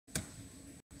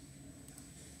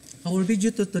Our video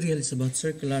tutorial is about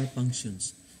circular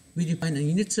functions. We define a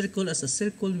unit circle as a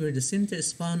circle where the center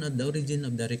is found at the origin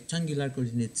of the rectangular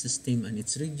coordinate system and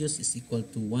its radius is equal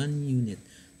to 1 unit.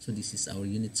 So this is our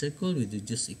unit circle with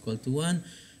radius equal to 1,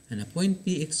 and a point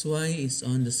P, X, Y is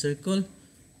on the circle.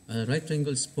 A right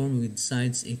triangle is formed with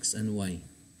sides X and Y.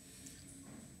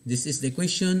 This is the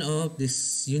equation of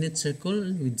this unit circle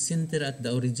with center at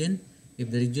the origin.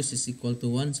 If the radius is equal to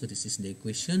 1, so this is the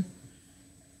equation.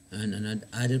 And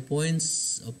other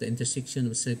points of the intersection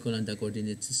of a circle and the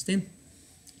coordinate system.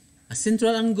 A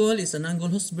central angle is an angle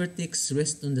whose vertex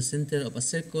rests on the center of a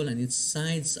circle and its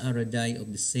sides are radii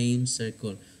of the same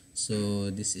circle. So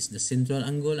this is the central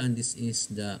angle and this is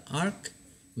the arc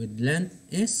with length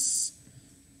S.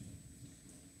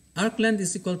 Arc length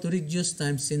is equal to radius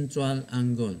times central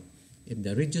angle. If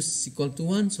the radius is equal to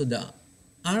 1, so the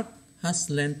arc has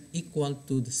length equal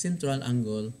to the central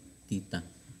angle theta.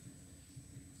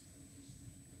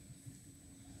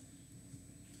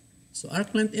 So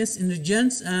arc length S in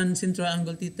regions and central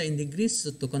angle theta in degrees.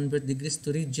 So to convert degrees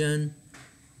to region,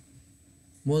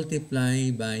 multiply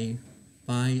by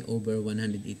pi over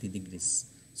 180 degrees.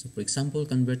 So for example,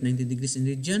 convert 90 degrees in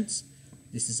regions.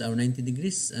 This is our 90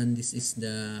 degrees and this is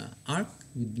the arc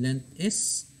with length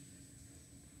S.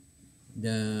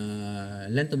 The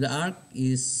length of the arc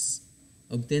is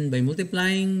obtained by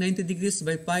multiplying 90 degrees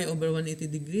by pi over 180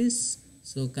 degrees.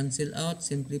 So cancel out,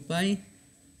 simplify.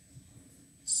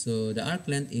 So the arc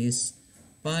length is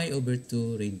pi over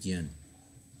 2 radian.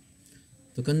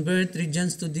 To convert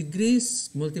radians to degrees,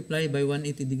 multiply by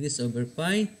 180 degrees over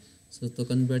pi. So to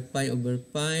convert pi over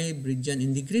pi radian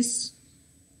in degrees,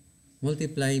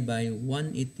 multiply by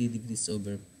 180 degrees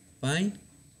over pi.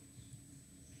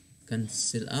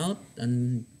 Cancel out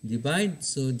and divide.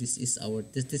 So this is our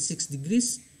 36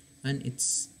 degrees and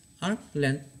its arc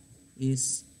length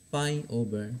is pi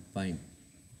over pi.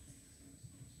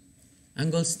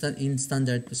 Angles in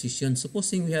standard position.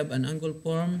 Supposing we have an angle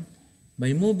formed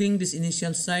by moving this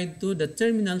initial side to the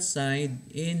terminal side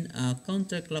in a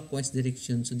counterclockwise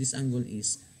direction. So this angle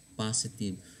is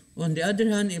positive. On the other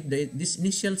hand, if this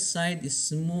initial side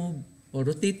is moved or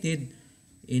rotated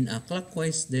in a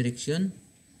clockwise direction,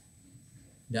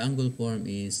 the angle formed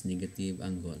is negative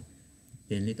angle.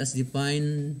 Then let us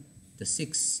define the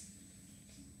 6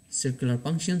 circular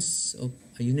functions of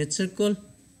a unit circle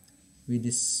with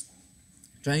this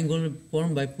triangle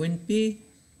formed by point P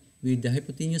with the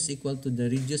hypotenuse equal to the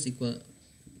radius equal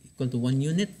to 1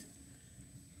 unit.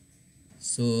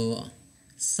 So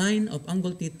sine of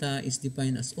angle theta is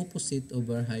defined as opposite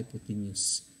over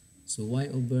hypotenuse. So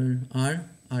y over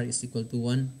r is equal to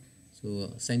 1.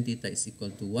 So sine theta is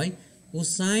equal to y.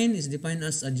 Cosine is defined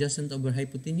as adjacent over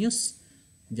hypotenuse.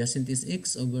 Adjacent is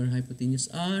x over hypotenuse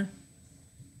r.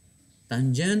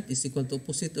 Tangent is equal to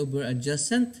opposite over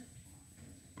adjacent.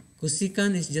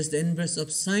 Cosecant is just the inverse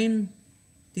of sine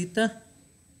theta.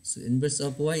 So inverse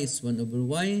of y is 1 over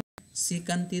y.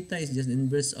 Secant theta is just the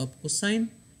inverse of cosine.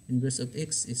 Inverse of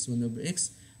x is 1 over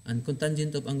x. And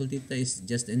cotangent of angle theta is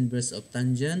just the inverse of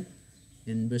tangent.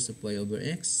 Inverse of y over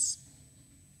x.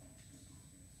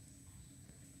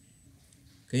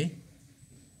 Okay.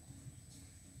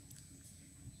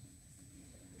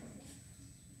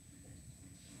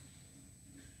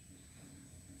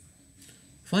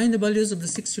 Find the values of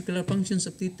the 6 circular functions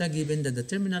of theta given that the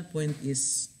terminal point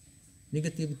is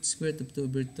negative square root of 2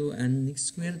 over 2 and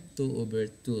square root 2 over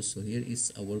 2. So here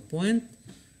is our point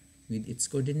with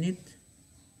its coordinate.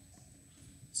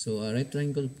 So a right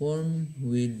triangle formed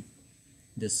with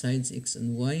the sides x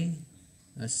and y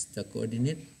as the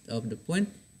coordinate of the point.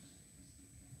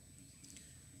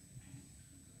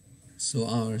 So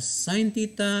our sine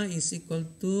theta is equal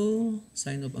to,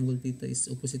 sine of angle theta is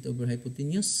opposite over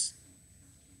hypotenuse.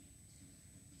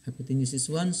 Hypotenuse is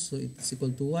 1, so it is equal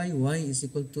to y. Y is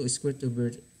equal to square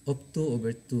root of 2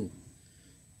 over 2.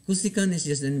 Cosecant is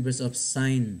just the inverse of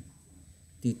sine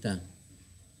theta.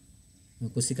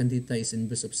 Cosecant theta is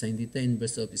inverse of sine theta.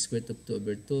 Inverse of square root of 2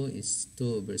 over 2 is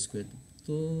 2 over square root of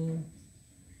 2.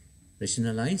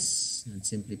 Rationalize and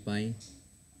simplify.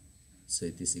 So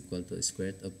it is equal to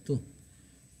square root of 2.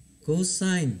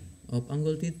 Cosine of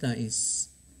angle theta is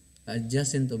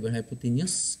adjacent over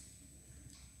hypotenuse.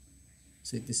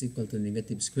 So it is equal to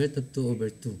negative square root of 2 over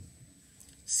 2.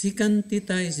 Secant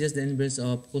theta is just the inverse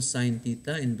of cosine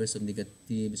theta. Inverse of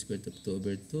negative square root of 2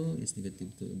 over 2 is negative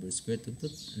 2 over square root of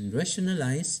 2. And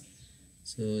rationalize.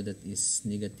 So that is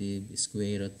negative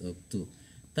square root of 2.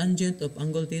 Tangent of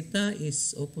angle theta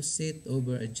is opposite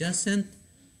over adjacent.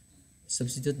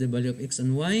 Substitute the value of x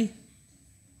and y.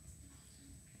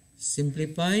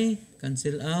 Simplify.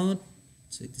 Cancel out.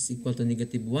 So it is equal to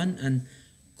negative 1. And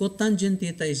Cotangent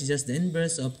theta is just the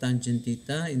inverse of tangent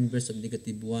theta. Inverse of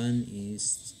negative 1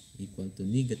 is equal to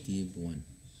negative 1.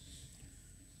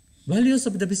 Values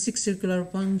of the basic circular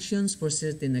functions for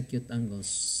certain acute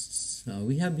angles.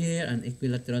 We have here an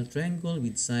equilateral triangle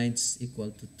with sides equal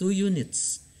to 2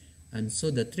 units. And so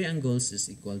the triangles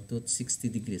is equal to 60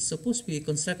 degrees. Suppose we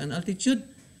construct an altitude.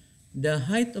 The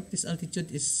height of this altitude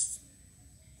is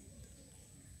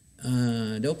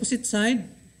the opposite side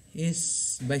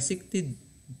is bisected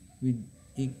with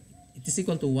it is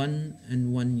equal to 1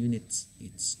 and 1 units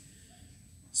each.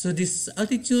 So this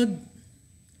altitude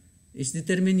is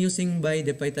determined using by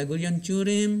the Pythagorean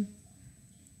theorem.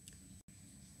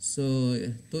 So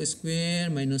 2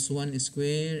 square minus 1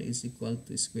 square is equal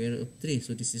to square root of 3.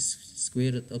 So this is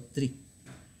square root of 3.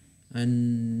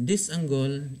 And this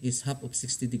angle is half of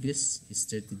 60 degrees is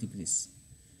 30 degrees.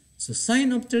 So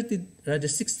sine of 60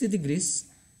 degrees,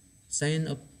 sine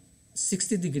of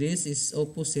 60 degrees is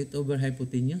opposite over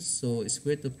hypotenuse. So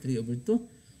square root of 3 over 2.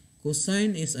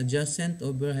 Cosine is adjacent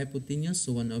over hypotenuse.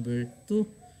 So 1 over 2.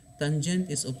 Tangent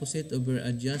is opposite over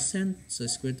adjacent. So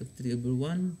square root of 3 over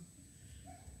 1.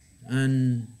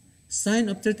 And sine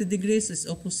of 30 degrees is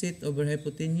opposite over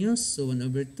hypotenuse. So 1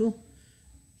 over 2.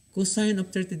 Cosine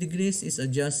of 30 degrees is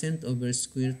adjacent over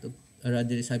square root of,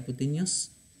 rather is hypotenuse.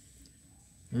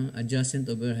 Adjacent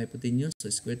over hypotenuse. So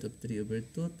square root of 3 over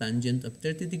 2. Tangent of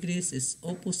 30 degrees is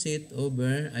opposite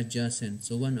over adjacent.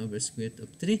 So 1 over square root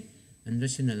of 3. And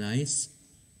rationalize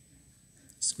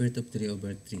square root of 3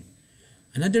 over 3.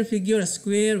 Another figure, a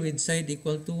square with side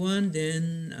equal to 1,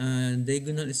 then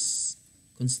diagonal is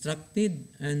constructed,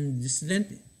 and this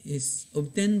length is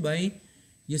obtained by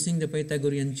using the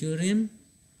Pythagorean theorem.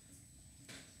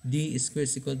 D square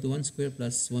is equal to 1 square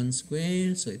plus 1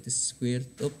 square, so it is square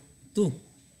root of 2.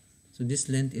 So this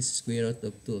length is square root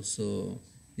of 2. So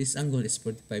this angle is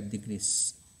 45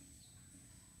 degrees.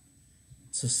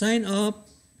 So sine of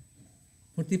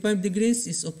 45 degrees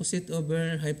is opposite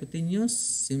over hypotenuse,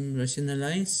 same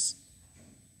rationalize.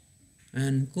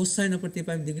 And cosine of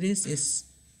 45 degrees is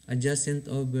adjacent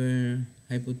over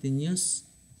hypotenuse,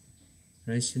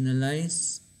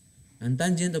 rationalize. And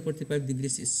tangent of 45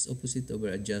 degrees is opposite over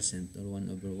adjacent, or 1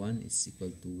 over 1 is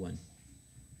equal to 1.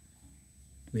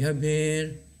 We have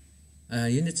here a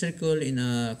unit circle in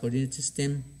a coordinate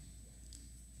system.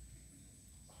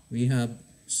 We have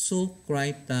so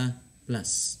crita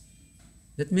plus.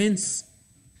 That means,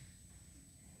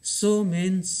 so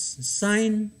means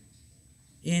sign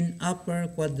in upper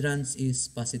quadrants is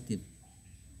positive.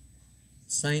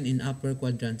 Sign in upper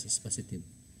quadrants is positive.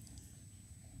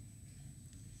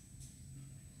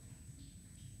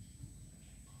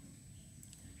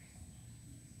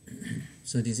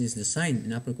 So this is the sign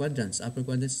in upper quadrants. Upper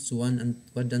quadrants is 1 and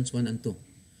quadrants 1 and 2.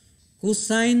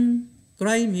 Cosine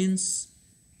cry means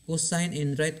cosine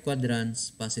in right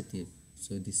quadrants positive.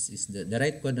 So this is the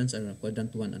right quadrants are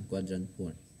quadrant 1 and quadrant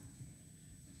 4.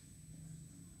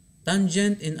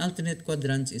 Tangent in alternate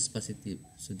quadrants is positive.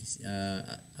 So this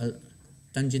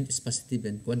tangent is positive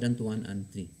in quadrant 1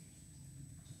 and 3.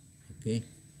 Okay.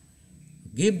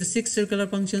 Give the 6 circular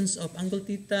functions of angle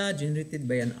theta generated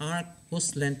by an arc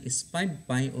whose length is 5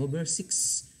 pi over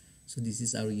 6. So this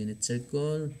is our unit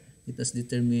circle. Let us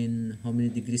determine how many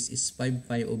degrees is 5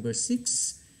 pi over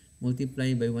 6.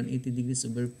 Multiply by 180 degrees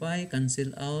over pi.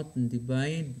 Cancel out and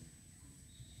divide.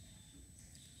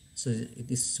 So it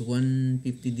is 150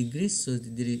 degrees. So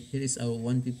here is our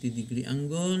 150 degree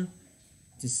angle.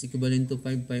 It is equivalent to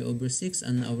 5 pi over 6.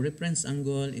 And our reference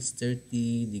angle is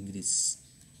 30 degrees.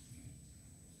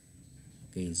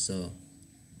 Okay, so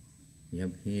we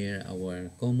have here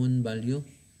our common value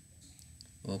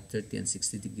of 30 and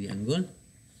 60 degree angle.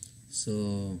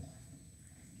 So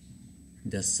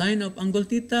the sine of angle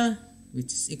theta,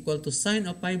 which is equal to sine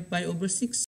of 5 pi over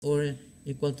 6, or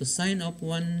equal to sine of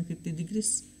 150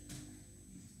 degrees,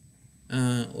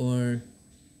 or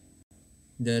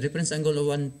the reference angle of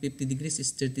 150 degrees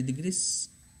is 30 degrees.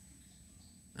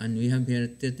 And we have here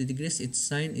 30 degrees. Its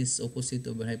sine is opposite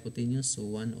over hypotenuse, so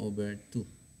 1 over 2.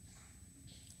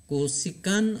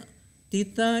 Cosecant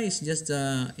theta is just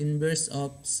the inverse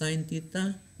of sine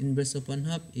theta. Inverse of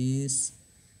 1/2 is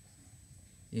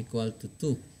equal to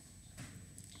 2.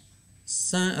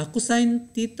 Cosine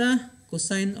theta,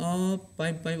 cosine of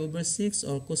 5 pi over 6,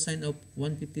 or cosine of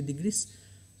 150 degrees.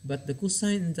 But the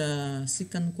cosine in the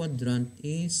secant quadrant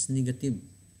is negative.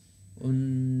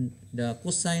 On the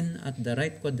cosine at the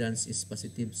right quadrants is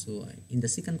positive. So in the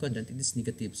secant quadrant it is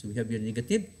negative. So we have here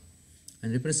negative.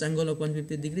 And reference angle of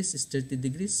 150 degrees is 30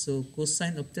 degrees. So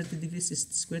cosine of 30 degrees is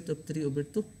square root of 3 over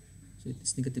 2. So it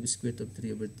is negative square root of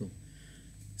 3 over 2.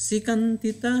 Secant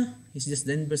theta is just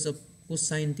the inverse of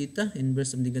cosine theta.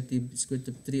 Inverse of negative square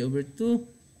root of 3 over 2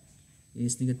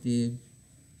 is negative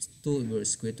 2 over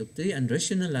square root of 3. And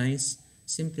rationalize,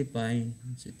 simplify,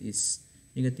 so it is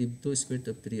negative 2 square root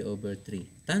of 3 over 3.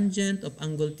 Tangent of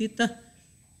angle theta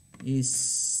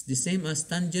is the same as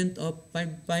tangent of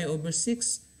 5 pi over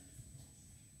 6.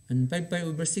 And 5 pi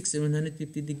over 6 is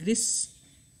 150 degrees.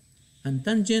 And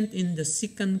tangent in the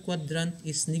secant quadrant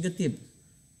is negative.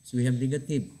 So we have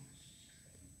negative.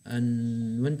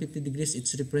 And 150 degrees,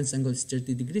 its reference angle is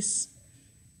 30 degrees.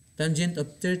 Tangent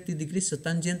of 30 degrees, so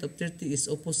tangent of 30 is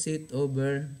opposite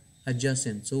over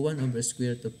adjacent. So 1 over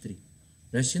square root of 3.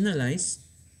 Rationalize.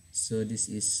 So this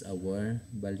is our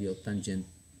value of tangent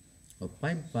of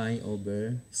 5 pi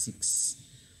over 6.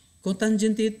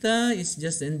 Cotangent theta is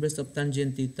just the inverse of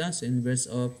tangent theta. So inverse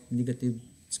of negative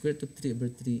square root of 3 over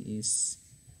 3 is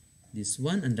this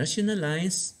one. And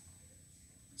rationalize.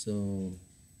 So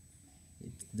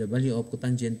the value of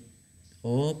cotangent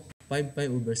of 5 pi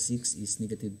over 6 is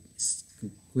negative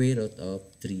square root of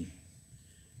 3.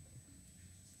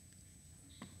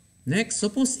 Next,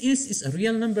 suppose S is a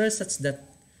real number such that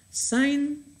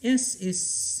sine S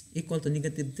is equal to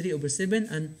negative 3 over 7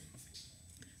 and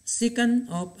secant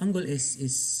of angle S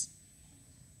is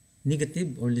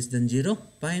negative or less than 0.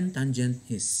 Find tangent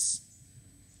S.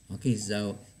 Okay,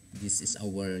 so this is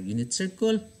our unit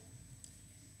circle.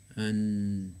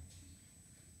 And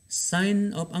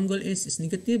sine of angle S is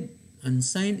negative and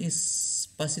sine is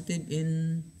positive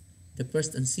in the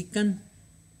first and secant.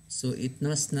 So it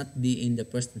must not be in the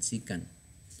first and secant.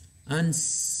 And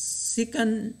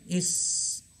secant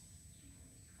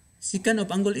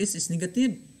of angle S is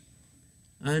negative.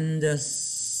 And the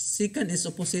secant is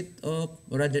opposite of,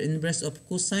 or rather inverse of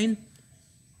cosine.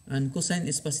 And cosine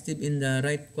is positive in the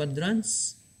right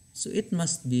quadrants. So it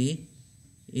must be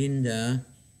in the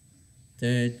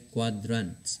third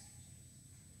quadrant.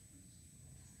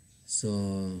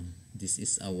 So this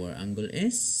is our angle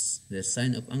S. The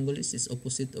sine of angle S is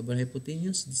opposite over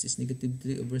hypotenuse. This is negative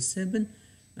 3 over 7.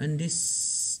 And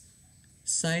this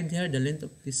side here, the length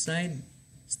of this side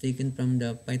is taken from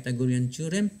the Pythagorean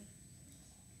theorem.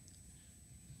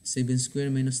 7 square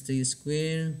minus 3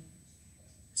 square.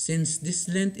 Since this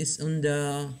length is on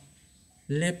the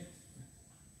left,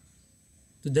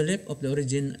 to the left of the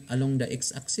origin along the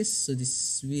x-axis, so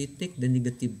this we take the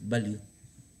negative value.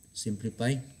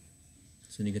 Simplify.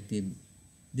 So negative,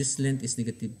 this length is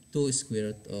negative 2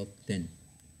 square root of 10.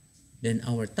 Then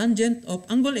our tangent of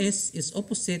angle S is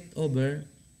opposite over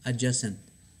adjacent.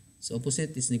 So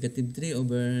opposite is negative 3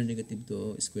 over negative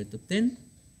 2 square root of 10.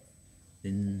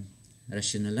 Then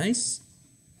rationalize,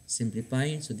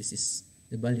 simplify. So this is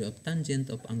the value of tangent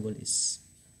of angle is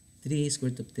 3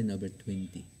 square root of 10 over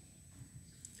 20.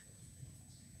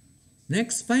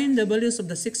 Next, find the values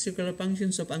of the 6 circular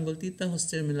functions of angle theta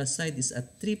whose terminal side is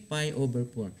at 3 pi over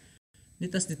 4.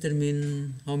 Let us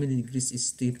determine how many degrees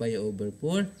is 3 pi over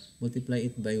 4. Multiply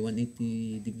it by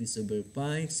 180 degrees over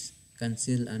pi.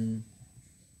 Cancel and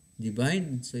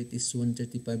divide. So it is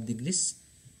 135 degrees.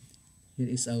 Here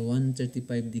is a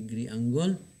 135 degree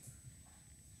angle.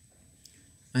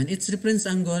 And its reference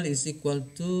angle is equal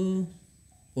to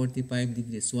 45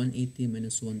 degrees. 180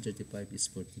 minus 135 is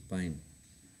 45.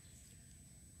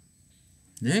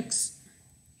 Next,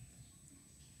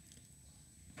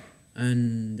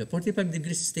 and the 45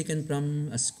 degrees is taken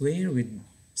from a square with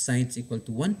sides equal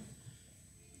to 1.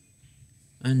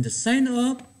 And the sine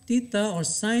of theta or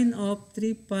sine of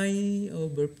 3 pi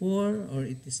over 4, or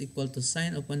it is equal to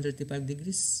sine of 135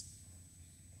 degrees.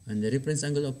 And the reference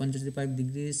angle of 135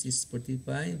 degrees is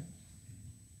 45.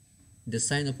 The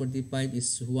sine of 45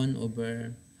 is 1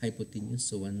 over hypotenuse,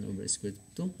 so 1 over square root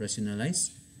of 2.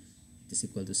 Rationalize. Is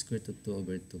equal to square root of 2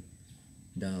 over 2.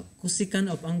 The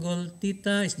cosecant of angle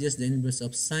theta is just the inverse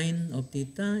of sine of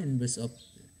theta, inverse of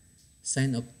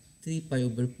sine of 3 pi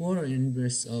over 4, or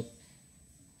inverse of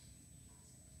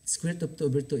square root of 2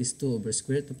 over 2 is 2 over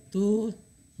square root of 2.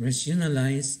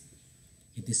 Rationalize,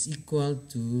 it is equal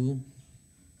to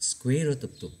square root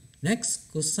of 2.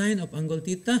 Next, cosine of angle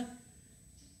theta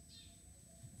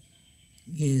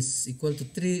is equal to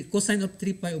 3, cosine of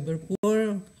 3 pi over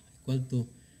 4 equal to,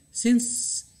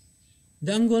 since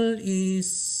the angle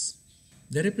is,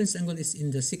 the reference angle is in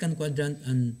the secant quadrant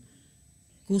and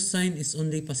cosine is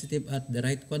only positive at the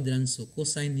right quadrant, so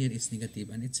cosine here is negative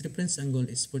and its reference angle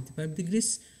is 45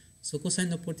 degrees. So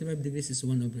cosine of 45 degrees is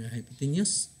 1 over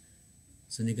hypotenuse.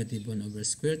 So negative 1 over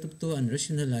square root of 2 and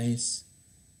rationalize.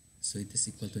 So it is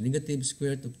equal to negative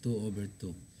square root of 2 over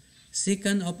 2.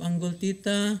 Secant of angle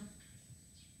theta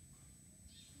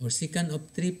or secant of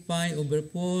 3 pi over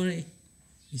 4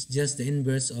 is just the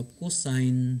inverse of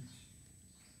cosine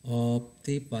of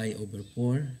 3 pi over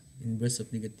 4, inverse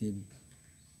of negative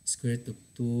square root of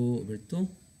 2 over 2.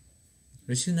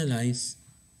 Rationalize,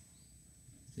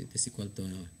 so it is equal to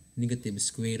negative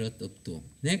square root of 2.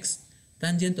 Next,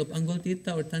 tangent of angle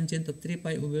theta or tangent of 3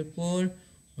 pi over 4,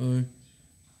 or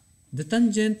the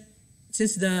tangent,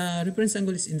 since the reference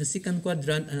angle is in the second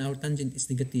quadrant and our tangent is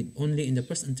negative, only in the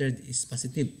first and third is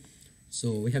positive.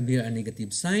 So we have here a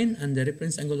negative sign, and the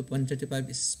reference angle of 135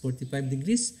 is 45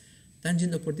 degrees.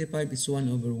 Tangent of 45 is 1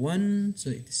 over 1,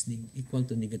 so it is equal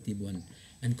to negative 1.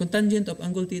 And cotangent of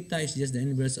angle theta is just the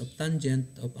inverse of tangent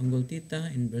of angle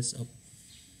theta. Inverse of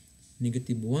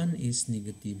negative 1 is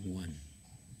negative 1.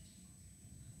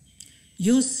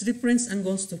 Use reference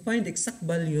angles to find the exact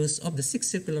values of the 6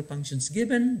 circular functions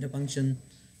given the function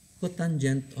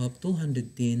cotangent of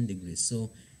 210 degrees.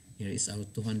 So here is our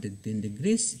 210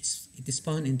 degrees. It is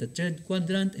found in the third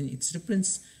quadrant and its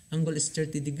reference angle is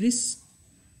 30 degrees.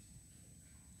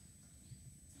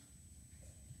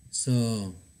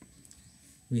 So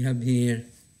we have here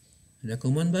the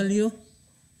common value.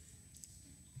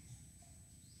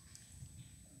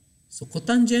 So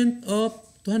cotangent of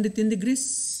 210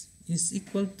 degrees is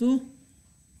equal to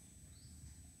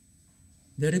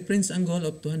the reference angle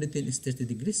of 210 is 30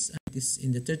 degrees. It is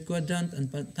in the third quadrant and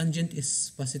tangent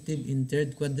is positive in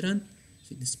third quadrant.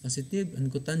 So it is positive,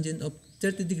 and cotangent of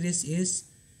 30 degrees is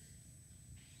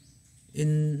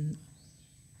in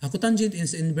cotangent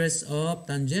is inverse of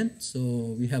tangent.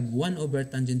 So we have 1 over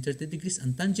tangent 30 degrees,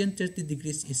 and tangent 30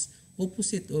 degrees is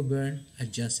opposite over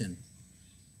adjacent.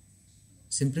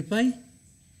 Simplify.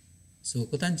 So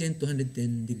cotangent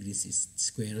 210 degrees is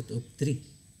square root of 3.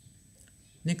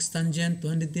 Next, tangent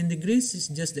 210 degrees is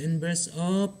just the inverse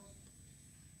of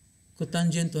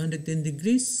cotangent 210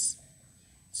 degrees.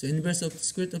 So inverse of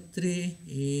square root of 3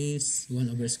 is 1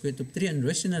 over square root of 3, and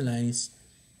rationalize.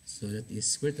 So that is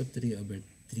square root of 3 over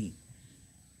 3.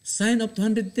 Sine of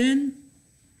 210.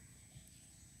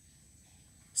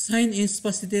 Sine is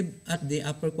positive at the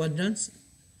upper quadrants,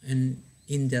 and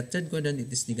in the third quadrant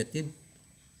it is negative.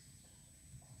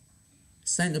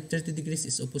 Sine of 30 degrees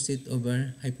is opposite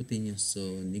over hypotenuse, so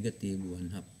negative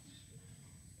 1/2.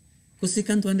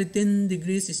 Cosecant 210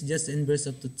 degrees is just the inverse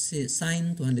of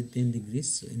sine 210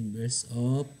 degrees, so inverse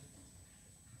of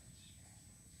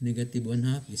negative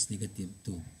 1/2 is negative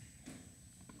 2.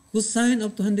 Cosine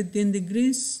of 210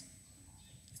 degrees,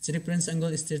 its reference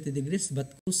angle is 30 degrees,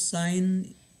 but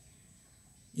cosine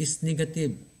is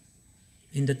negative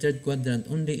in the third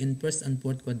quadrant. Only in first and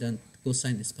fourth quadrant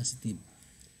cosine is positive.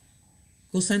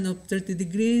 Cosine of 30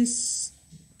 degrees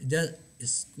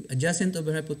is adjacent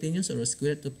over hypotenuse, or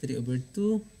square root of 3 over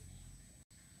 2.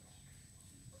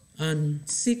 And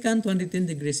secant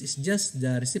 210 degrees is just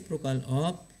the reciprocal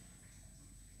of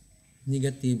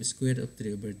negative square root of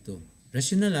 3 over 2.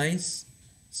 Rationalize,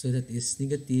 so that is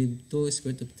negative 2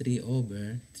 square root of 3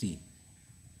 over 3.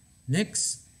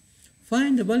 Next,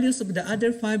 find the values of the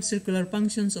other 5 circular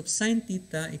functions of sine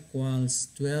theta equals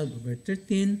 12 over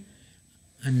 13.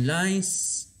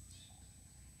 Analyze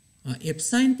if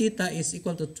sine theta is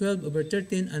equal to 12 over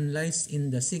 13 and lies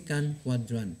in the second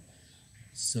quadrant.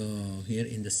 So here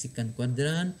in the second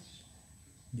quadrant,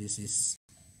 this is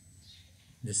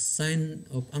the sine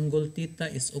of angle theta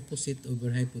is opposite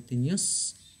over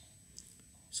hypotenuse.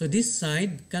 So this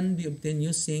side can be obtained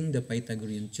using the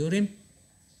Pythagorean theorem.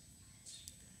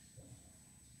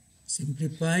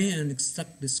 Simplify and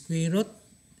extract the square root.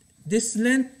 This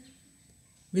length,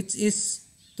 which is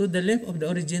to the left of the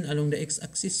origin along the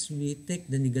x-axis, we take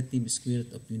the negative square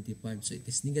root of 25. So it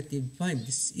is negative 5.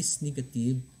 This is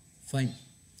negative 5.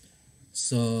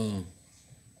 So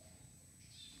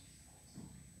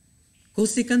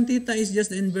cosecant theta is just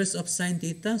the inverse of sine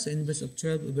theta. So inverse of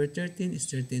 12 over 13 is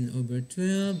 13 over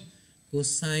 12.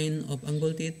 Cosine of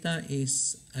angle theta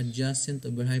is adjacent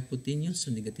over hypotenuse.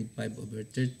 So negative 5 over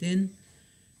 13.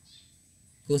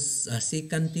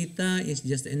 Secant theta is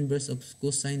just the inverse of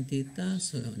cosine theta,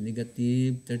 so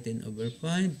negative 13 over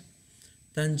 5.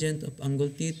 Tangent of angle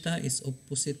theta is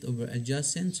opposite over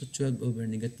adjacent, so 12 over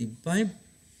negative 5.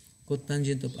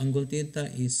 Cotangent of angle theta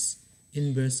is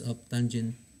inverse of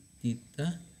tangent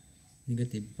theta,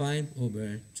 negative 5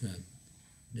 over 12.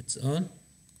 That's all.